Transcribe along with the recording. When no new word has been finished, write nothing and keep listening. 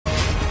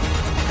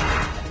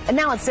And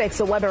now at 6,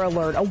 a weather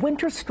alert. A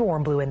winter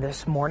storm blew in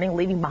this morning,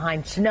 leaving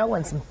behind snow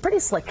and some pretty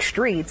slick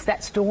streets.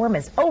 That storm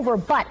is over,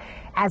 but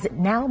as it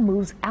now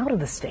moves out of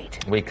the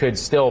state, we could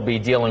still be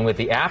dealing with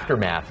the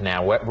aftermath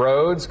now. Wet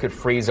roads could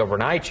freeze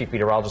overnight. Chief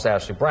Meteorologist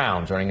Ashley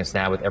Brown joining us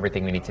now with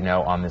everything we need to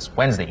know on this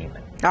Wednesday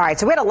evening. All right,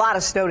 so we had a lot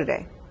of snow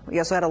today. We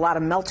also had a lot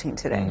of melting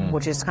today,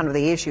 which is kind of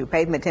the issue.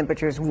 Pavement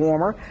temperatures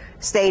warmer,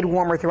 stayed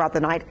warmer throughout the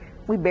night.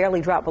 We barely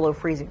dropped below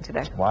freezing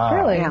today. Wow.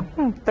 Really?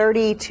 Yeah.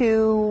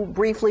 32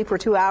 briefly for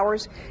 2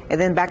 hours, and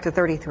then back to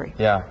 33.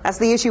 Yeah. That's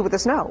the issue with the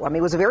snow. I mean,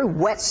 it was a very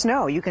wet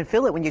snow. You can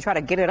feel it when you try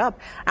to get it up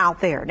out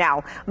there.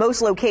 Now,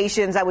 most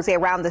locations, I would say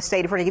around the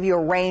state, if we're going to give you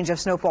a range of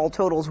snowfall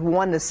totals,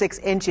 1 to 6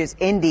 inches.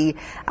 Indy,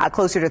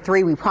 closer to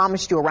 3. We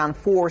promised you around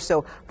 4,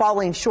 so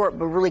falling short,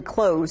 but really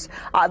close.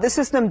 The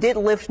system did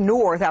lift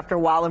north after a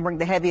while and bring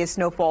the heaviest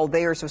snowfall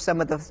there, so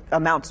some of the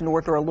amounts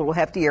north are a little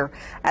heftier.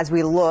 As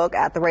we look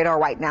at the radar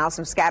right now,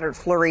 some scattered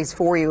flurries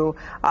for you,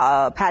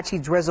 patchy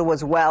drizzle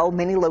as well.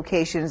 Many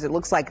locations, it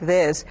looks like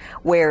this,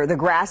 where the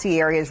grassy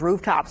areas,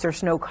 rooftops are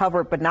snow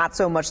covered, but not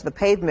so much the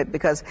pavement,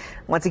 because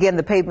once again,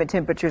 the pavement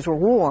temperatures were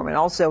warm. And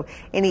also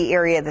any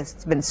area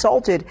that's been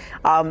salted,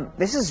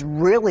 this is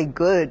really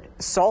good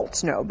salt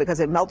snow because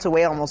it melts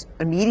away almost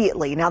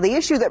immediately. Now, the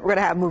issue that we're going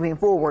to have moving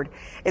forward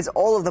is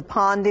all of the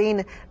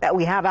ponding that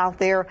we have out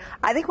there.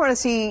 I think we're going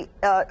to see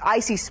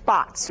icy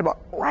spots,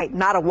 right?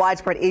 Not a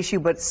widespread issue,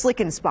 but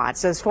slicking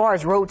spots. As far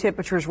as road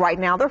temperatures right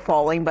now, they're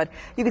falling, but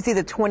you can see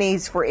the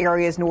 20s for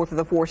areas north of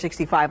the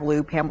 465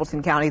 loop,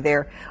 Hamilton County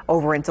there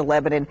over into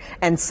Lebanon,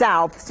 and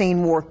south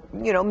seeing more,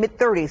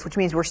 mid-30s, which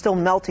means we're still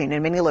melting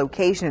in many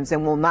locations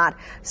and will not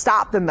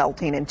stop the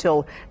melting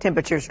until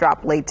temperatures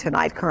drop late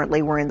tonight.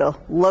 Currently, we're in the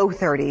low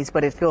 30s,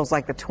 but it feels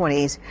like the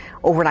 20s.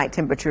 Overnight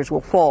temperatures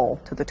will fall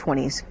to the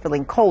 20s,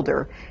 feeling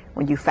colder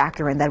when you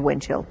factor in that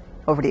wind chill.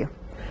 Over to you.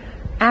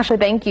 Ashley,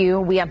 thank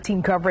you. We have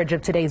team coverage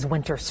of today's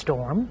winter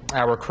storm.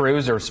 Our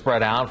crews are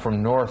spread out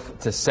from north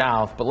to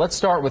south, but let's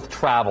start with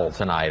travel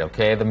tonight,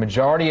 okay? The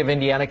majority of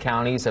Indiana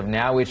counties have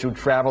now issued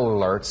travel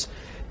alerts.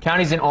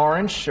 Counties in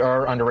orange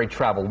are under a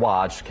travel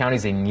watch.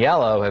 Counties in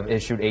yellow have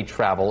issued a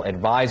travel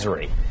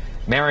advisory.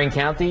 Marion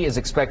County is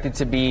expected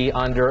to be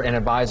under an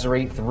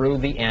advisory through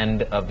the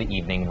end of the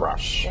evening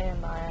rush.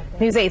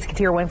 News 8's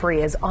Katia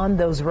Winfrey is on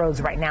those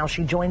roads right now.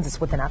 She joins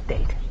us with an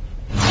update.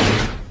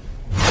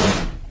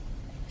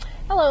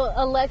 Hello,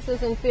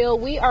 Alexis and Phil.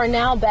 We are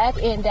now back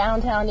in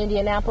downtown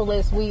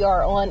Indianapolis. We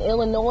are on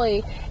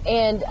Illinois,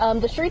 and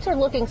the streets are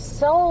looking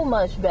so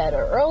much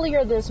better.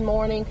 Earlier this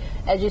morning,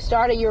 as you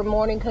started your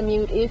morning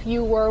commute, if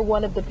you were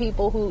one of the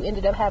people who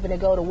ended up having to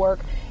go to work,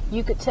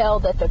 you could tell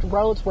that the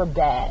roads were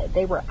bad.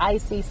 They were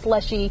icy,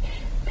 slushy.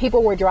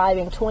 People were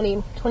driving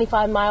 20,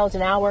 25 miles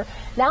an hour.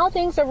 Now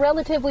things are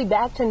relatively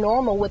back to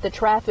normal with the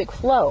traffic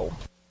flow.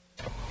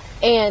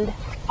 And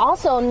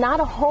also, not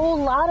a whole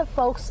lot of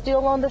folks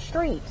still on the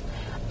street.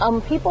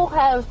 People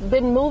have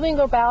been moving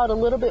about a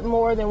little bit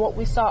more than what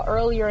we saw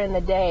earlier in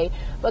the day,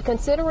 but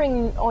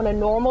considering on a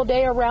normal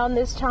day around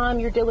this time,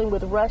 you're dealing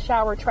with rush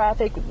hour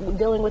traffic,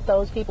 dealing with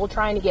those people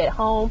trying to get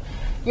home,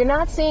 you're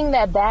not seeing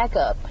that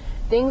backup.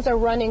 Things are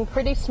running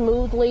pretty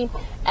smoothly.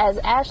 As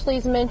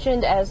Ashley's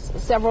mentioned, as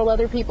several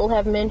other people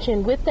have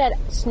mentioned, with that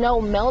snow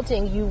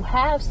melting, you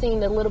have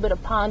seen a little bit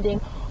of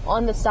ponding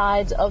on the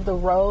sides of the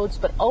roads,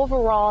 but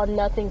overall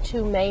nothing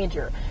too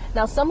major.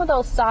 Now, some of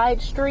those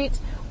side streets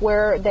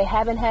where they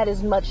haven't had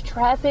as much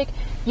traffic,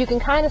 you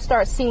can kind of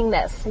start seeing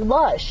that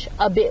slush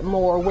a bit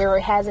more where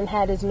it hasn't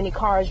had as many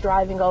cars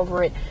driving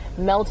over it,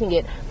 melting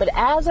it. But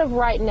as of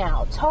right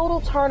now,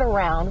 total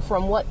turnaround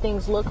from what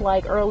things looked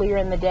like earlier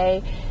in the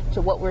day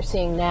to what we're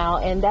seeing now.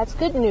 And that's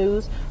good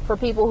news for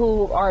people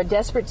who are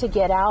desperate to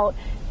get out,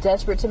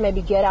 desperate to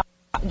maybe get out,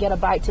 get a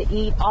bite to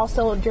eat.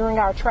 Also, during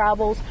our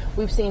travels,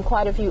 we've seen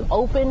quite a few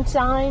open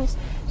signs.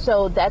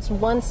 So that's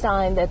one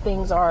sign that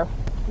things are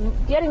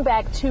getting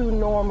back to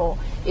normal,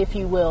 if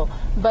you will.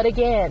 But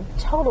again,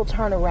 total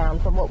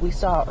turnaround from what we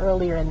saw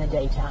earlier in the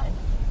daytime.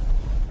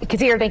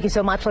 Katia, thank you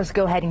so much. Let's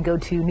go ahead and go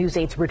to News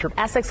 8's Richard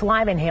Essex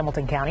live in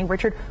Hamilton County.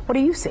 Richard, what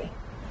do you see?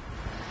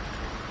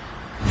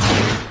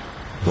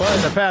 Well,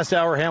 in the past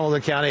hour,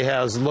 Hamilton County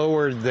has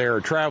lowered their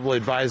travel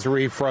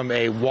advisory from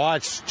a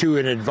watch to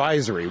an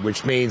advisory,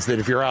 which means that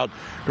if you're out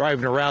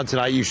driving around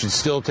tonight, you should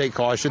still take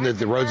caution that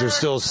the roads are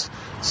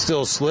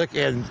still slick.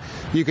 And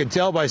you can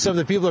tell by some of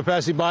the people that are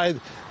passing by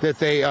that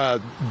they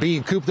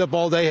being cooped up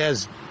all day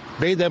has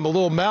made them a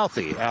little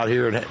mouthy out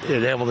here in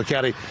Hamilton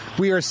County.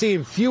 We are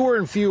seeing fewer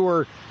and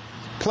fewer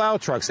plow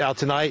trucks out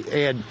tonight.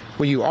 And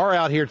when you are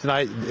out here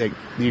tonight, the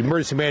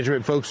emergency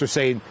management folks are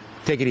saying,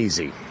 take it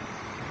easy.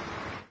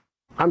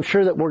 I'm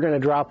sure that we're going to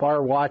drop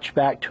our watch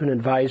back to an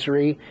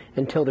advisory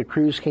until the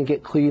crews can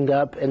get cleaned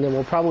up, and then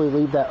we'll probably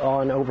leave that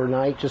on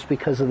overnight just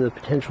because of the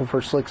potential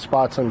for slick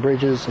spots on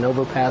bridges and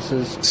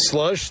overpasses.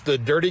 Slush, the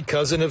dirty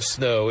cousin of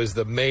snow, is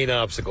the main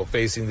obstacle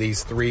facing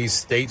these 3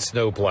 state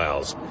snow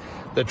plows.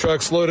 The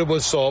trucks loaded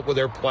with salt with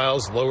their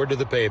plows lowered to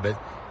the pavement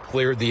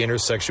cleared the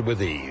intersection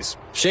with ease.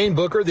 Shane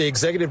Booker, the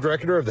executive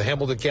director of the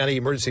Hamilton County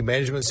Emergency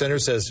Management Center,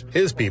 says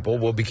his people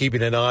will be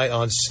keeping an eye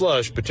on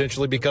slush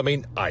potentially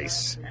becoming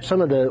ice.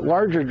 Some of the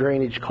larger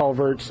drainage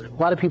culverts, a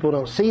lot of people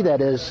don't see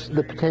that as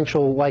the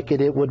potential like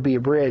it would be a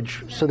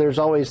bridge. So there's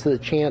always the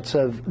chance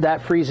of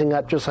that freezing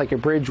up just like a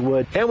bridge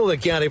would.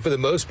 Hamilton County, for the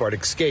most part,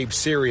 escaped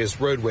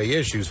serious roadway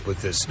issues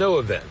with this snow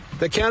event.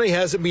 The county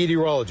has a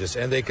meteorologist,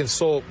 and they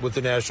consult with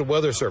the National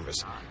Weather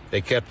Service.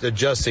 They kept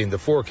adjusting the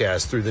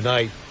forecast through the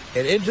night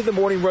and into the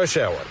morning rush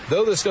hour.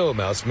 Though the snow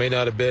amounts may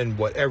not have been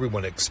what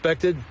everyone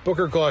expected,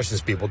 Booker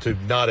cautions people to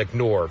not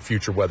ignore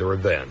future weather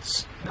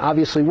events.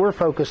 Obviously, we're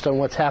focused on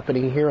what's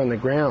happening here on the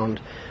ground.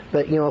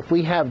 But, if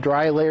we have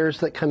dry layers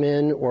that come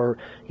in or,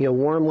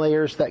 warm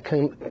layers that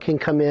can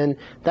come in,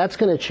 that's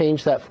going to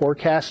change that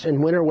forecast.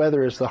 And winter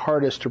weather is the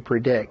hardest to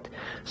predict.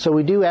 So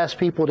we do ask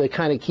people to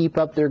kind of keep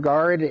up their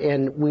guard.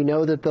 And we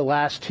know that the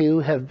last two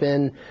have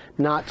been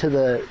not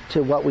to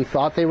what we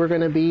thought they were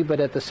going to be.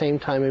 But at the same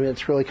time,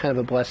 it's really kind of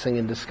a blessing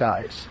in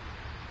disguise.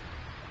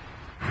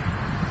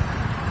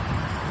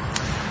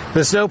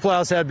 The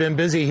snowplows have been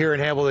busy here in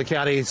Hamilton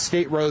County.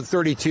 State Road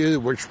 32,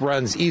 which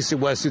runs east and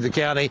west through the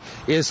county,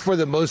 is for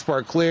the most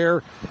part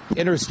clear.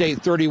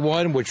 Interstate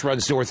 31, which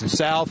runs north and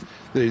south,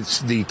 the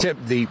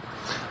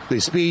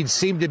speeds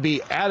seem to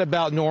be at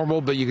about normal,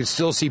 but you can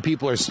still see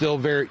people are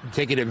still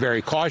taking it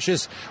very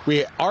cautious.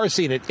 We are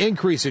seeing an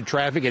increase in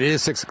traffic. It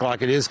is 6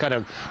 o'clock. It is kind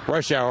of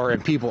rush hour,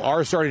 and people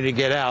are starting to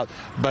get out.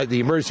 But the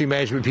emergency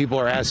management people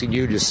are asking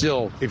you to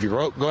still, if you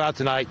go out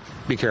tonight,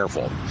 be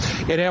careful.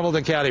 In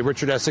Hamilton County,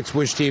 Richard Essex,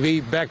 Wish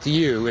TV, back to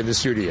you in the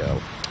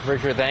studio.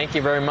 Richard, thank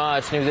you very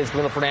much. News 8's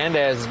Camilla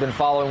Fernandez has been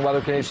following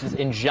weather conditions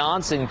in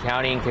Johnson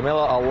County. And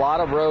Camilla, a lot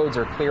of roads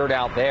are cleared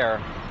out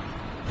there.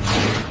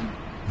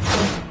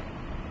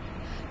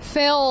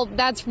 Phil,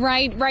 that's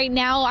right. Right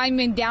now, I'm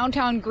in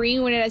downtown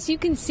Greenwood, and as you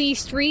can see,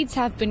 streets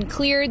have been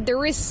cleared.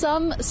 There is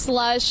some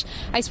slush.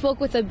 I spoke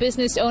with a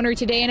business owner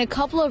today and a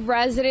couple of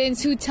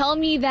residents who tell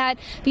me that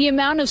the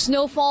amount of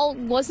snowfall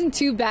wasn't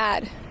too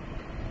bad.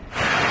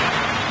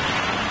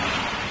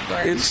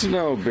 It's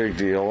no big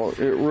deal.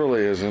 It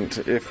really isn't.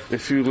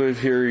 If you live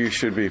here, you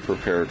should be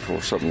prepared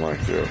for something like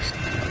this.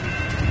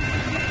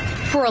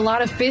 For a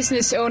lot of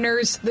business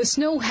owners, the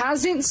snow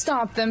hasn't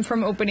stopped them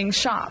from opening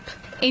shop.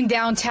 In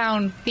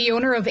downtown, the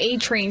owner of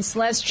A-Trains,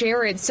 Les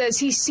Jarrett, says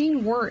he's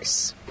seen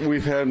worse.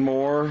 We've had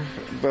more,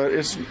 but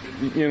it's,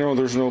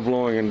 there's no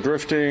blowing and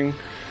drifting.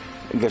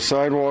 The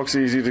sidewalk's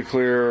easy to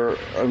clear.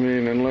 I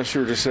mean, unless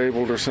you're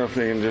disabled or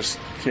something and just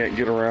can't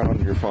get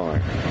around, you're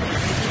fine.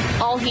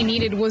 All he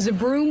needed was a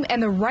broom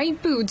and the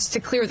right boots to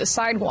clear the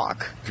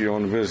sidewalk. If you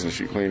own a business,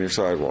 you clean your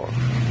sidewalk.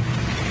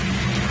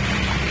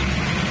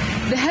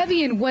 The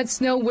heavy and wet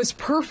snow was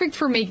perfect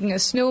for making a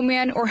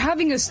snowman or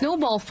having a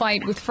snowball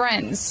fight with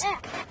friends.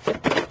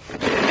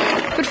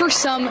 But for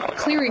some,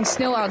 clearing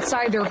snow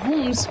outside their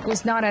homes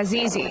was not as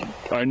easy.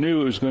 I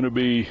knew it was going to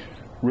be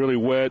really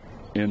wet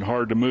and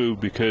hard to move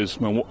because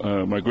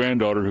my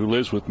granddaughter, who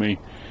lives with me,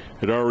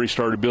 had already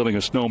started building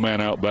a snowman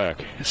out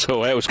back.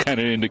 So that was kind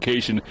of an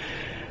indication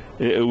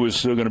it was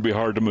still going to be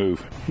hard to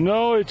move.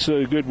 No, it's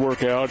a good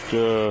workout.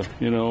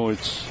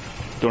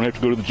 Don't have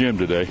to go to the gym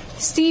today.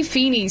 Steve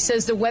Feeney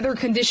says the weather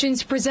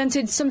conditions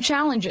presented some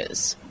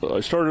challenges. I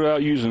started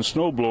out using a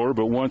snowblower,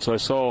 but once I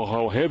saw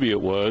how heavy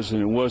it was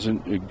and it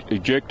wasn't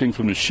ejecting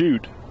from the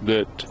chute,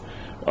 that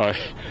I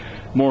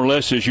more or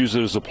less just used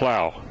it as a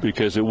plow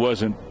because it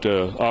wasn't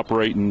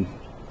operating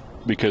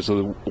because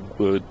of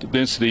the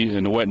density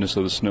and the wetness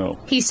of the snow.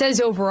 He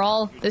says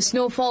overall, the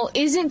snowfall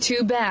isn't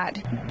too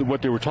bad.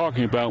 What they were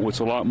talking about was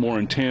a lot more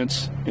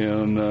intense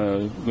and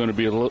going to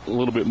be a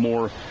little bit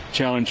more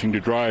challenging to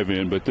drive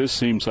in, but this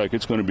seems like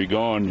it's going to be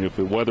gone. If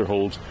the weather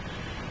holds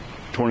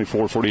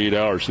 24, 48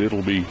 hours,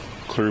 it'll be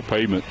clear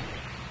pavement.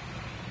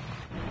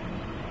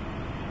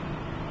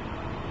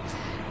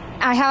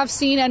 I have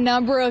seen a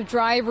number of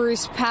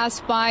drivers pass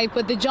by,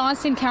 but the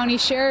Johnson County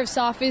Sheriff's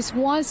Office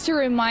wants to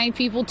remind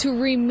people to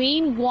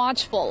remain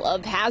watchful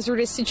of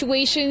hazardous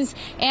situations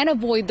and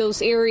avoid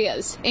those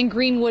areas. In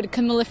Greenwood,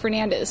 Camilla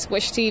Fernandez,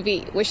 Wish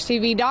TV,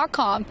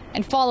 wishtv.com,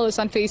 and follow us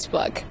on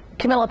Facebook.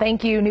 Camilla,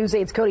 thank you. News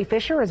 8's Cody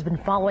Fisher has been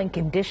following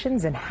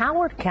conditions in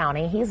Howard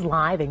County. He's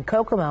live in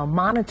Kokomo,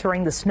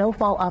 monitoring the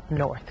snowfall up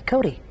north.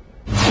 Cody.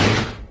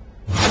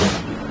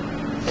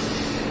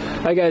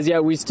 Hi guys, yeah,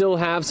 we still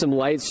have some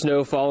light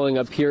snow falling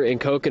up here in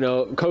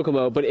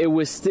Kokomo, but it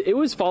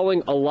was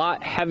falling a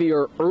lot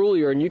heavier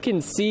earlier, and you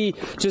can see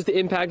just the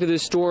impact of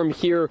this storm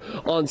here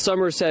on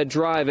Somerset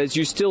Drive as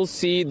you still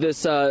see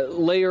this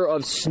layer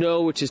of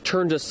snow which has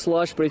turned to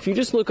slush. But if you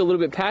just look a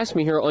little bit past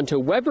me here onto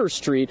Weber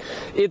Street,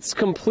 it's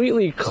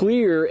completely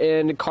clear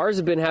and cars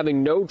have been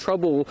having no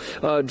trouble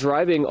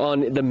driving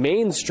on the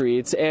main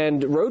streets,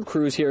 and road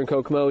crews here in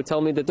Kokomo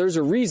tell me that there's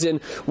a reason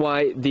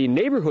why the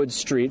neighborhood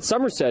street,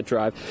 Somerset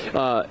Drive,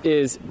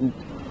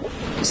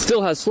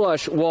 still has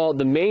slush while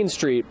the main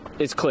street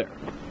is clear.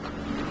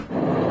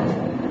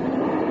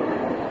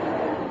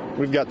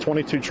 We've got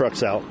 22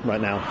 trucks out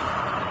right now.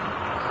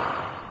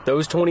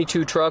 Those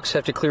 22 trucks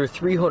have to clear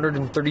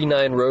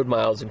 339 road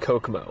miles in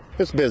Kokomo.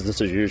 It's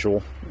business as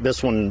usual.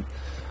 This one,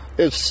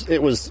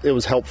 it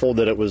was helpful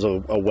that it was a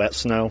wet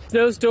snow.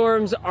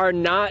 Snowstorms are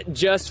not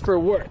just for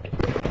work.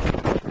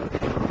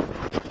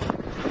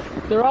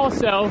 They're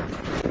also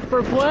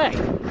for play.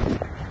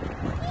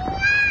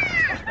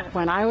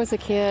 When I was a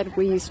kid,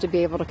 we used to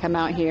be able to come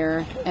out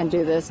here and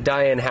do this.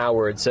 Diane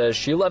Howard says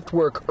she left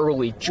work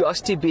early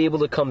just to be able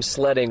to come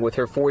sledding with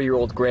her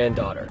 4-year-old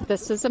granddaughter.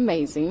 This is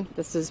amazing.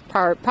 This is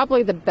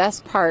probably the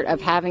best part of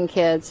having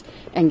kids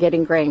and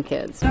getting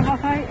grandkids.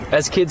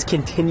 As kids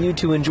continue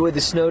to enjoy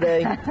the snow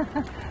day,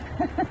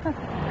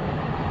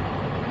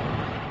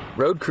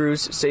 road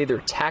crews say they're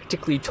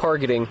tactically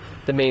targeting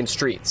the main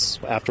streets.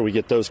 After we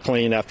get those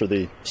clean, after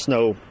the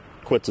snow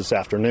quits this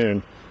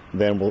afternoon,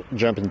 then we'll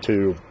jump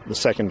into the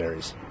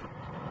secondaries.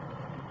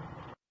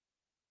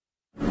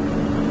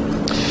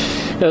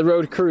 The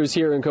road crews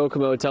here in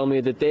Kokomo tell me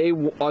that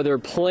their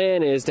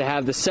plan is to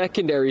have the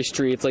secondary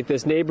streets, like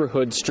this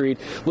neighborhood street,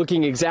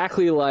 looking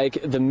exactly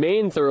like the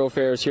main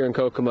thoroughfares here in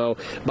Kokomo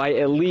by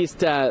at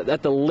least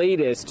at the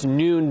latest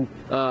noon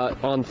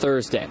on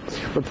Thursday.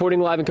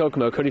 Reporting live in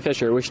Kokomo, Cody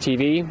Fisher, Wish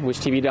TV,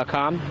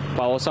 wishtv.com.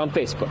 Follow us on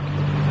Facebook.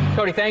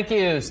 Cody, thank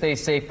you. Stay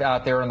safe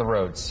out there on the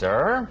road,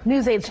 sir.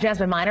 News 8's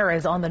Jasmine Miner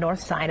is on the north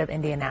side of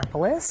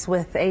Indianapolis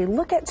with a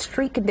look at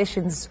street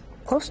conditions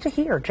close to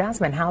here.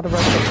 Jasmine, how are the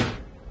roads are?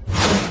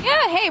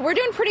 Yeah, hey, we're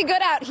doing pretty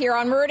good out here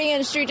on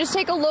Meridian Street. Just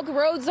take a look.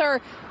 Roads are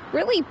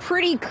really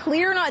pretty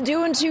clear, not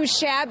doing too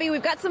shabby.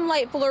 We've got some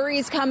light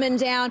flurries coming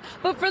down,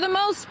 but for the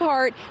most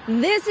part,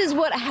 this is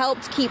what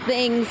helped keep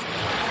things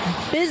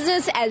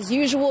business as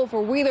usual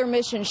for Wheeler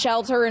Mission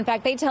Shelter. In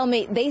fact, they tell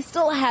me they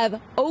still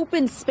have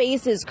open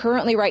spaces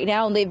currently right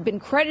now, and they've been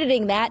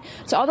crediting that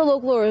to all the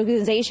local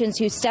organizations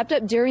who stepped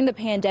up during the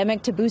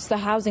pandemic to boost the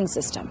housing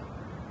system.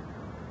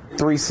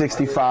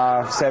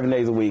 365, 7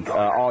 days a week,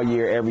 all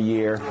year, every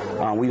year.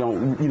 We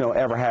don't,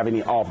 ever have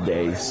any off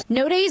days.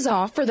 No days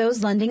off for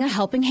those lending a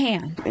helping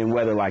hand. In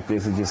weather like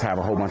this, we just have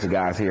a whole bunch of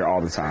guys here all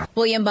the time.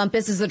 William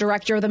Bumpus is the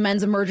director of the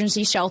men's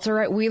emergency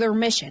shelter at Wheeler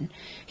Mission.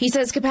 He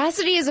says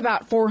capacity is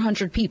about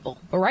 400 people,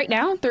 but right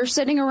now they're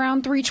sitting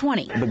around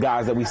 320. The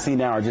guys that we see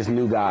now are just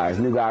new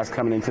guys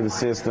coming into the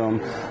system,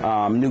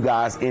 new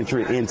guys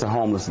entering into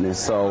homelessness.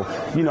 So,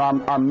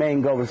 our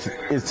main goal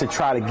is to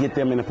try to get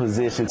them in a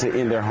position to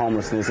end their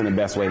homelessness in the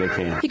best way they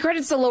can. He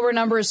credits the lower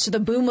numbers to the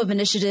boom of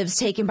initiatives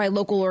taken by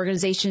local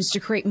organizations to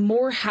create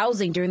more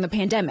housing during the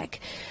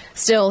pandemic.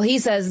 Still, he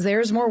says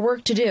there's more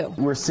work to do.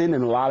 We're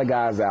sending a lot of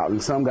guys out,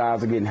 and some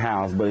guys are getting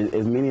housed, but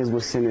as many as we're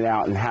sending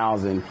out and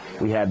housing,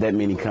 we have that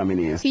many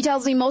coming in. He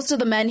tells me most of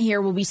the men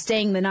here will be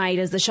staying the night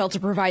as the shelter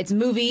provides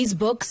movies,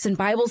 books, and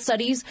Bible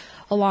studies,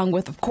 along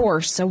with, of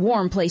course, a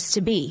warm place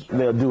to be.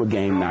 They'll do a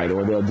game night,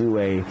 or they'll do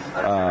a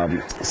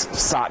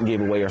sock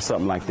giveaway or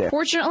something like that.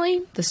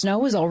 Fortunately, the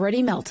snow is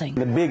already melting.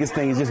 The biggest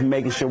thing is just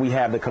making sure we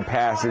have the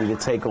capacity to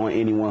take on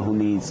anyone who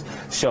needs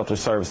shelter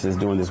services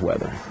during this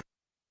weather.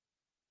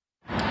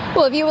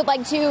 Well, if you would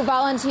like to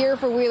volunteer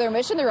for Wheeler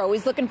Mission, they're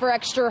always looking for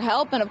extra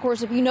help. And of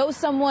course, if you know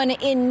someone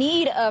in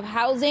need of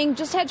housing,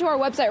 just head to our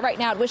website right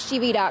now at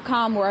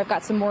wishtv.com, where I've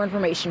got some more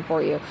information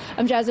for you.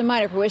 I'm Jasmine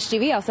Miner for Wish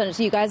TV. I'll send it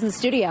to you guys in the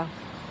studio.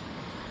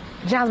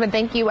 Jasmine,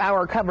 thank you.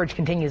 Our coverage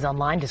continues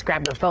online. Just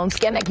grab your phone,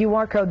 scan that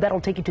QR code.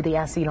 That'll take you to the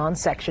As Seen On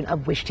section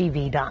of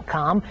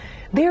wishtv.com.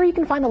 There you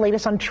can find the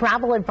latest on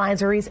travel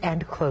advisories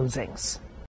and closings.